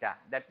theta,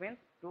 that means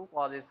 2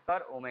 cos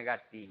square omega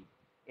t.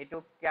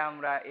 এটুককে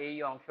আমরা, এই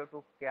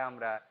অংশটুককে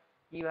আমরা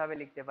কিভাবে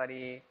লিখতে পারি,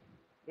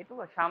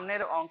 এটুকু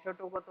সামনের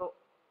অংশটুকু তো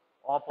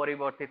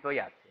অপরিবর্তিতই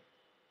আছে,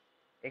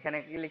 এখানে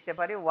কি লিখতে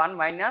পারি 1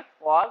 minus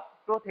cos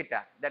 2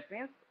 theta, that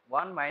means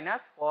 1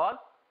 minus cos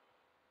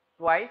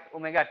twice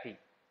omega t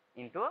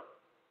into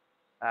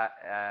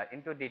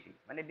into DT,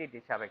 মানে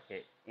ডিটির সাপেক্ষে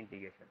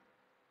ইন্টিগ্রেশন।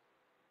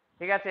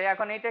 ঠিক আছে,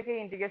 এখন এটাকে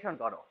ইন্টিগ্রেশন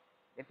করো,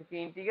 এটাকে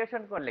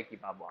ইন্টিগ্রেশন করলে কি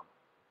পাবো,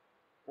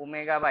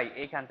 ওমেগা বাই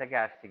এইখান থেকে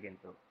আসছি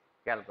কিন্তু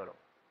খেয়াল করো,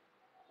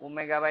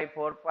 omega by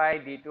 4 pi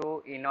d2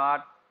 E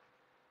not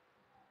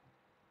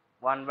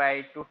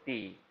 1/2t,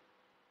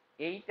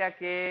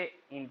 এইটাকে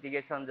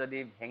ইন্টিগ্রেশন যদি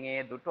ভেঙে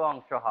দুটো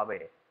অংশ হবে,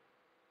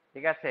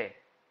 ঠিক আছে,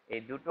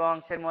 এই দুটো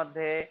অংশের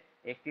মধ্যে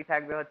একটি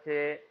থাকবে হচ্ছে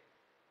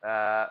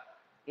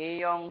এই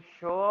অংশ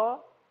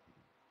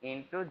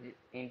ইন্টু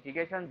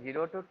ইন্টিগ্রেশন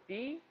 0 টু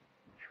টি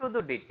শুধু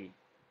ডিটি,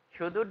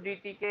 শুধু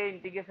ডিটি কে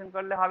ইন্টিগ্রেশন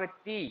করলে হবে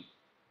টি,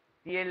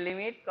 টি এর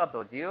লিমিট কত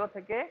 0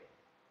 থেকে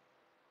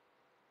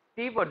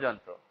টি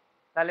পর্যন্ত,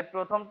 তাহলে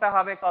প্রথমটা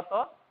হবে কত,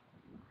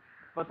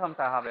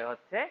 প্রথমটা হবে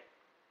হচ্ছে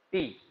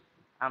টি,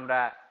 আমরা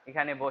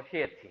এখানে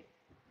বসিয়েছি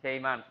সেই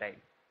মানটাই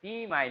টি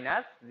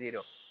মাইনাস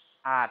 0,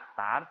 আর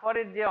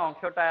তারপরের যে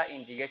অংশটা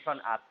ইন্টিগ্রেশন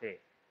আছে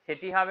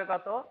সেটি হবে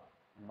কত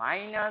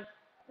minus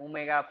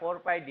omega 4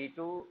 pi d2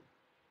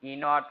 E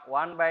not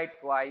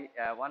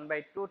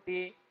 1/2t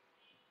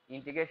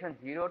integration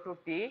 0 two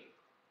T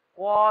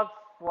cos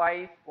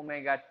twice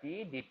omega t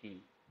DT.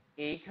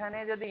 এইখানে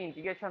যদি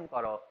ইন্টিগ্রেশন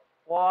করো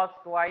cos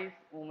টুয়াইস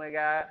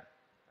ওমেগা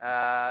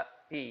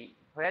টি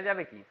হয়ে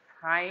যাবে কি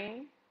সাইন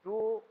 2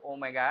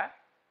 ওমেগা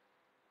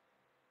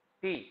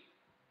টি,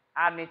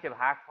 আর নিচে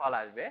ভাগফল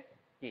আসবে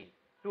কি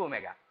 2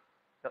 ওমেগা।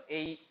 তো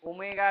এই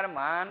ওমেগার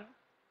মান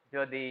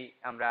যদি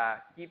আমরা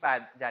কি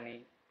জানি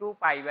 2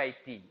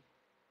 পাই/t,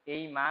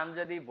 এই মান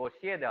যদি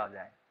বসিয়ে দেওয়া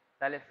যায়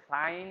তাহলে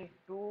সাইন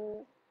 2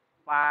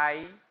 পাই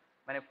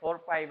মানে 4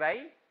 পাই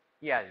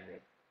কি আসবে,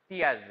 টি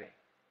আসবে।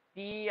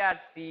 টি আর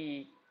টি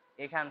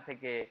এখান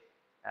থেকে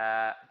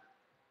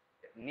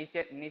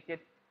নিচে নিচে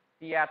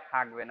টি আর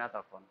থাকবে না,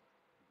 তখন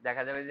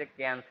দেখা যাবে যে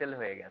ক্যান্সেল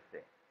হয়ে গেছে।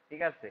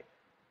 ঠিক আছে,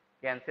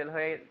 ক্যান্সেল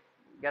হয়ে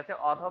গেছে,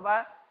 অথবা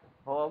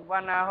হোক বা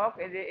না হোক,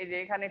 এই যে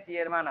এখানে টি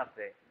এর মান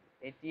আছে,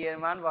 এই টি এর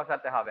মান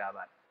বসাতে হবে।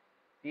 আবার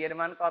টি এর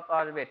মান কত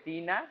আসবে, টি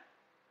না,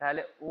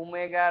 তাহলে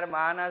ওমেগার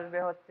মান আসবে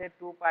হচ্ছে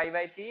 2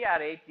 পাই/টি, আর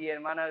এই টি এর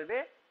মান আসবে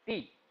টি।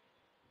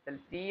 তাহলে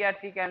টি আর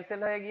টি ক্যান্সেল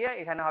হয়ে গিয়ে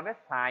এখানে হবে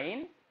sin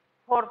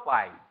 4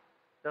 পাই।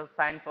 তো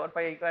sin 4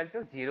 পাই ইকুয়াল টু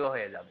 0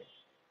 হয়ে যাবে।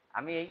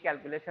 আমি এই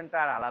ক্যালকুলেশনটা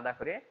আর আলাদা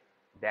করে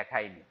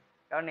দেখাইনি,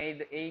 কারণ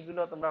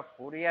এইগুলো তোমরা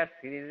ফুরিয়ার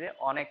সিরিজে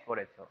অনেক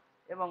করেছো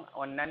এবং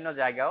অন্যান্য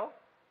জায়গাও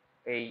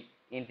এই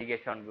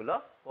ইন্টিগ্রেশন গুলো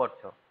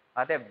করছো।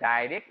 অতএব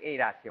ডাইরেক্ট এই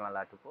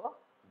রাশিমালাটুকু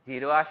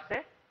 0 আসছে।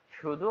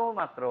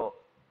 শুধুমাত্র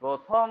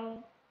প্রথম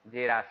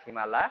যে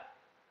রাশিমালা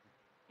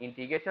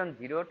ইন্টিগ্রেশন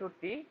 0 টু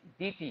টি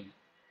ডিটি,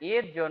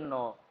 এর জন্য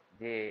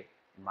যে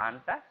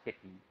মানটা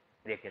সেটি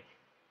রেখেছি,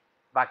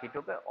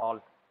 বাকিটুকু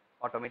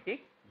অটোমেটিক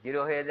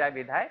 0 হয়ে যায়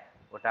বিধায়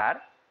ওটা আর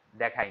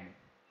দেখাইনি।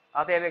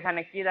 অতএব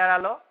এখানে কি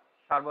দাঁড়ালো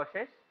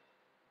সর্বশেষ,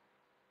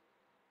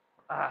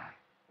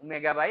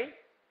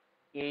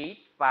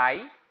 ω/8π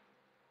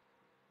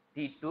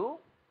T2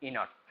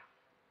 E0।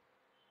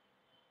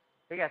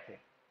 ঠিক আছে,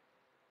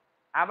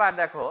 আবার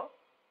দেখো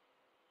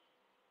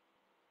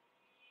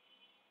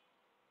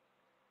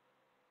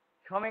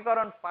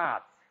সমীকরণ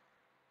 5।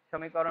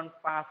 সমীকরণ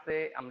 5-এ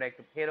আমরা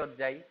একটু ফেরত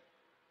যাই,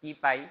 কি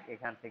পাই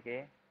এখান থেকে।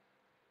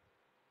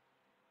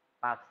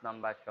 5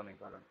 নম্বর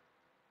সমীকরণ,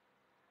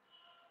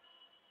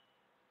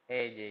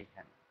 এই যে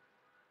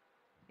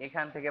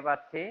এখান থেকে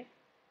পাচ্ছি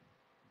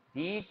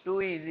D2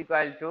 is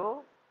equal to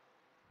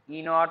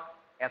E0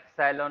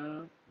 epsilon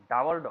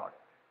double dot.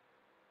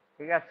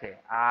 ঠিক আছে,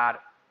 আর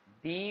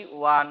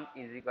D1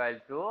 is equal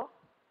to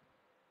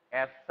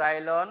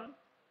epsilon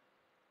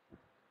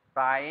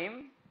prime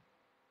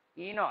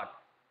E0।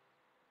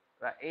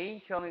 এই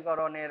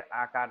সমীকরণের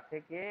আকার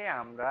থেকে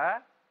আমরা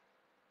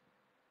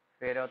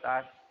ফেরত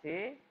আসছি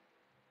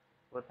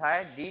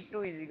কোথায়, D2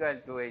 ইজ ইকুয়াল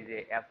টু এই যে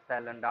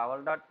এপসাইলন ডাবল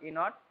ডট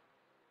E0,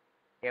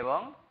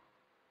 এবং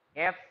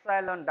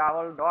এপসাইলন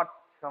ডাবল ডট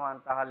সমান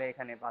তাহলে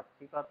এখানে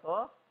পাচ্ছি কত,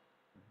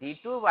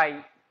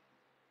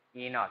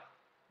 D2/E0।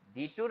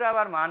 D2-র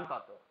আবার মান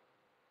কত,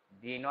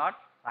 D0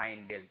 সাইন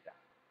ডেল্টা।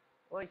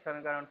 ওই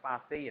সমীকরণ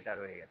 5-এই এটা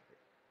রয়ে গেছে।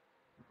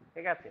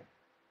 ঠিক আছে,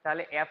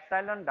 তাহলে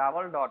epsilon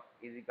double dot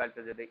is equal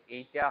to যদি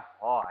এইটা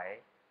হয়,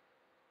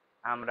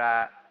 আমরা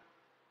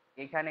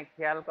এখানে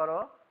খেয়াল করো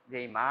যে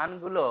এই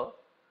মানগুলো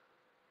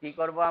কি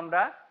করব,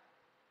 আমরা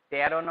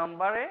 13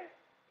 নম্বরে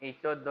এই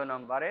 14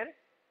 নম্বরের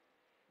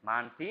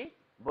মানটি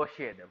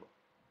বসিয়ে দেব।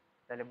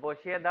 তাহলে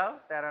বসিয়ে দাও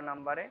 13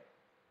 নম্বরে।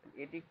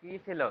 এটি কি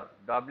ছিল,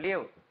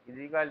 W ইজ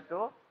ইকুয়াল টু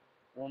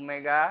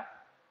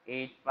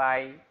ω/8π,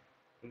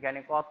 এখানে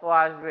কত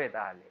আসবে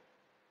তাহলে,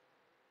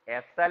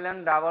 এপসাইলন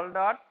ডাবল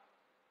ডট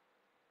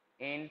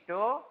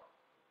ইনটু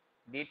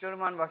D2-র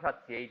মান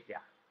বসাচ্ছি এইটা।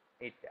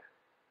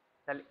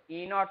 তাহলে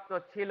E0 তো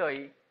ছিলই,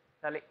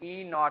 তাহলে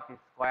E0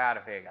 স্কয়ার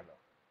হয়ে গেল,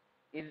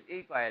 is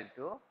equal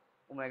to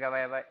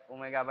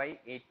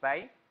ω/8π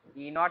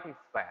E0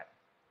 square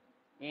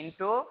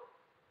into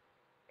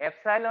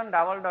epsilon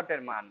double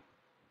ডটের মান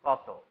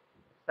কত,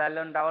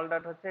 এপসাইলন ডাবল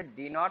ডট হচ্ছে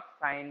D0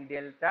 সাইন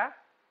ডেল্টা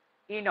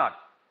E0।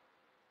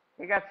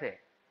 ঠিক আছে,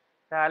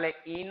 তাহলে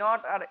E0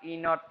 আর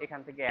E0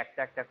 এখান থেকে একটা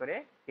একটা করে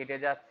কেটে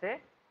যাচ্ছে,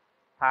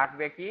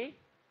 থাকবে কি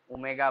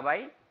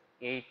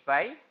ω/8π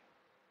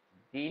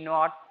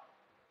D0,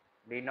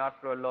 D0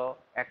 রইলো,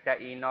 একটা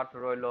E0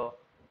 রইলো,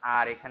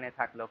 আর এখানে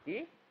থাকলো কি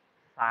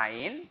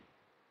সাইন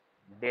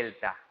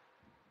ডেল্টা।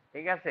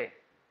 ঠিক আছে,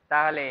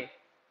 তাহলে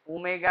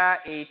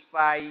ω/8π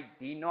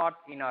D0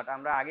 E0,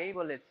 আমরা আগেই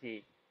বলেছি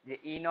যে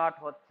E0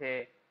 হচ্ছে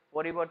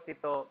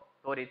পরিবর্তিত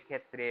তড়িৎ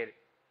ক্ষেত্রের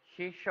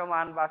শীর্ষ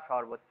মান বা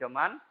সর্বোচ্চ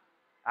মান,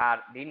 আর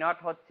D0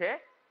 হচ্ছে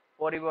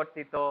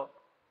পরিবর্তিত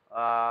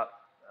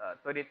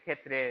তড়িৎ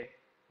ক্ষেত্রের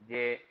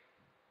যে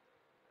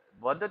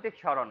বৈদ্যুতিক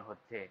সরণ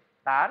হচ্ছে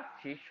তার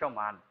শীর্ষ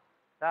মান।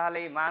 তাহলে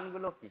এই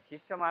মানগুলো কি,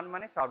 শীর্ষ মান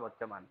মানে সর্বোচ্চ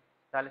মান,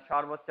 তাহলে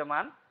সর্বোচ্চ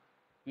মান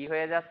কি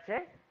হয়ে যাচ্ছে,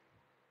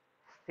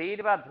 স্থির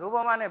বা ধ্রুব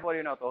মানে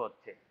পরিণত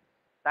হচ্ছে।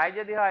 তাই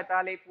যদি হয়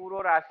তাহলে এই পুরো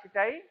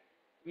রাশিটাই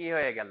কি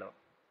হয়ে গেল,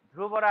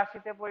 ধ্রুব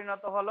রাশিতে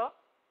পরিণত হলো।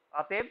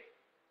 অতএব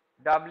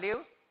W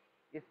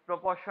ইজ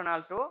প্রপোর্শনাল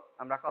টু,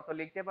 আমরা কত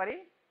লিখতে পারি,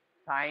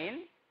 সাইন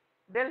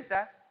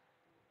ডেল্টা,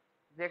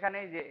 যেখানে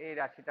যে এই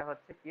রাশিটা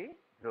হচ্ছে কি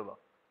ধ্রুবক।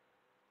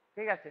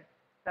 ঠিক আছে,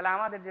 তাহলে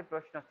আমাদের যে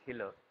প্রশ্ন ছিল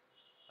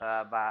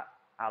বা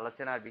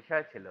আলোচনার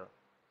বিষয় ছিল,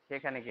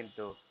 সেখানে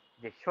কিন্তু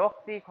যে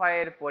শক্তি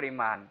ক্ষয়ের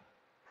পরিমাণ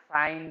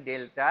সাইন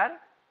ডেল্টার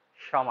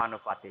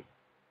সমানুপাতিক।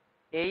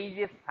 এই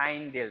যে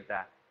সাইন ডেল্টা,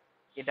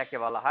 এটাকে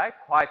বলা হয়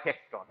ক্ষয়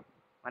ফ্যাক্টর।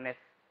 মানে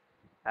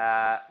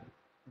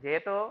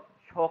যেহেতু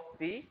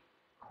শক্তি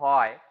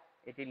ক্ষয়,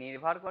 এটি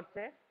নির্ভর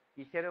করছে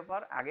কিসের উপর,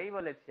 আগেই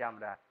বলেছি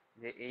আমরা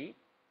যে এই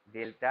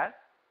ডেল্টার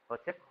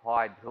হচ্ছে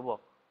ক্ষয়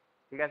ধ্রুবক।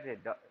 ঠিক আছে,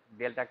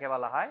 ডেল্টাকে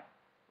বলা হয়,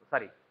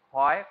 সরি,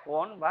 ক্ষয়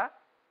কোণ বা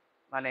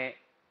মানে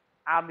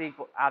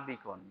আদি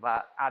কোণ বা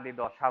আদি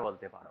দশা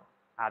বলতে পারো,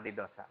 আদি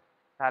দশা।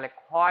 তাহলে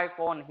ক্ষয়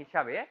কোণ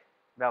হিসাবে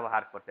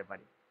ব্যবহার করতে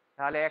পারি।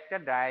 তাহলে একটা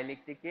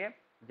ডাইইলেকট্রিকে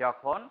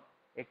যখন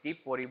একটি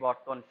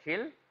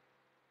পরিবর্তনশীল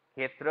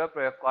ক্ষেত্র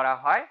প্রয়োগ করা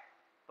হয়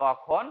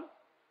তখন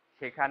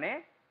সেখানে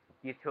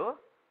কিছু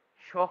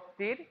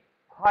শক্তির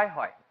ক্ষয়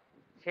হয়,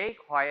 সেই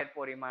ক্ষয়ের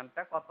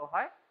পরিমাণটা কত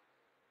হয়?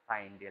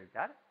 সাইন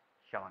ডেল্টার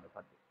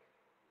সমানুপাতিক।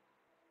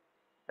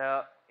 তো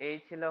এই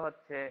ছিল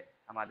হচ্ছে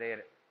আমাদের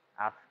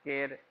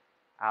আজকের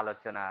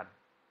আলোচনার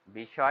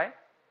বিষয়।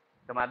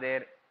 তোমাদের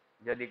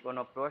যদি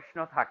কোনো প্রশ্ন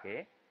থাকে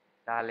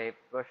তাহলে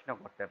প্রশ্ন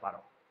করতে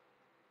পারো।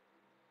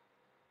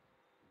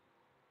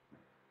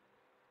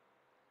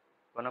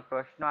 কোনো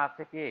প্রশ্ন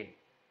আছে কি?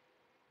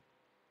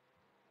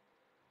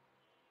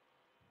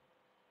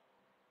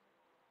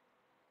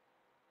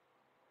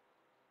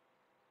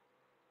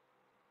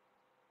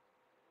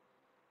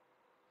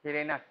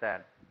 শিরিন আক্তার,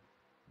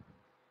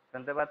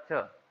 শুনতে পাচ্ছ?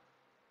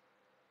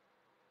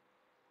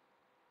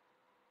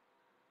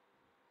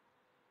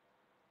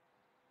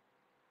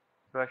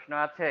 প্রশ্ন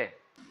আছে?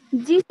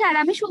 জি স্যার,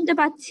 আমি শুনতে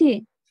পাচ্ছি।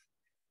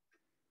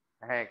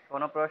 হ্যাঁ,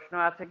 কোনো প্রশ্ন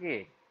আছে কি?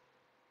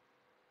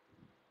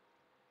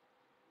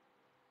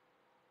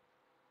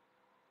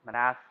 মানে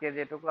আজকে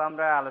যেটুকু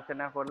আমরা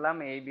আলোচনা করলাম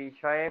এই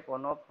বিষয়ে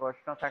কোনো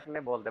প্রশ্ন থাকলে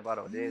বলতে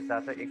পারো যে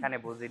স্যার এখানে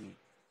বুঝিনি।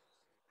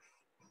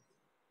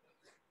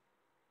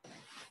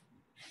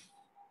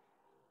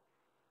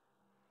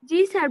 জি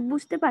স্যার,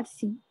 বুঝতে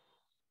পারছি।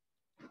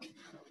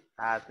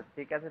 আচ্ছা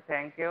ঠিক আছে,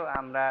 থ্যাংক ইউ।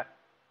 আমরা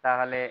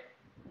তাহলে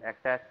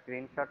একটা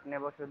স্ক্রিনশট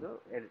নেব, শুধু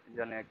এর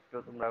জন্য একটু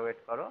তোমরা ওয়েট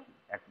করো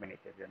 1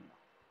 মিনিটের জন্য।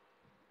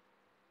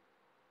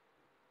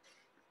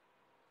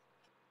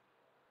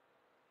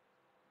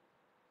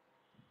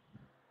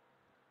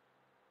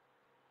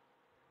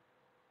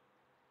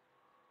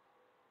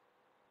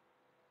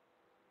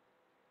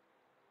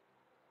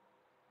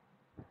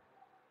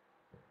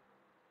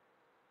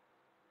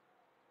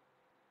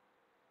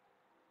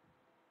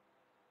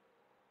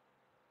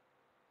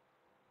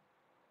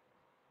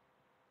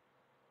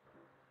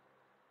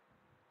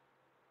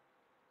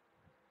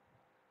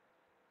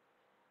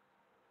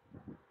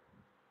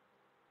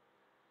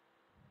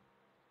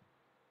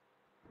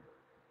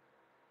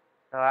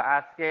 তো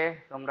আজকে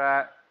তোমরা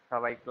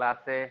সবাই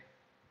ক্লাসে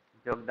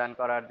যোগদান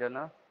করার জন্য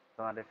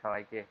তোমাদের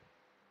সবাইকে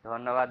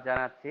ধন্যবাদ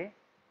জানাচ্ছি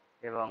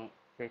এবং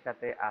সেই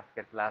সাথে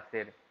আজকের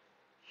ক্লাসের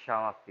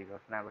সমাপ্তি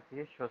ঘোষণা করছি।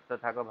 সুস্থ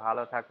থাকো,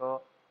 ভালো থাকো,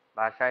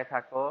 বাসায়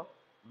থাকো,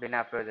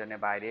 বিনা প্রয়োজনে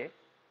বাইরে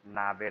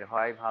না বের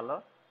হয় ভালো।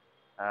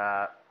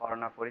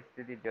 করোনা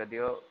পরিস্থিতি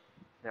যদিও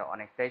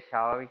অনেকটাই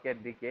স্বাভাবিকের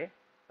দিকে,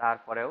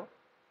 তারপরেও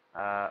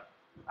আহ,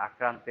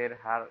 আক্রান্তের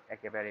হার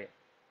একেবারে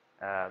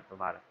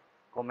তোমার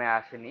কমে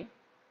আসেনি।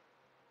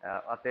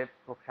 অতএব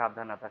খুব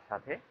সাবধানতার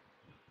সাথে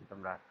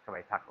তোমরা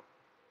সবাই থাকো।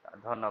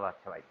 ধন্যবাদ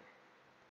সবাইকে।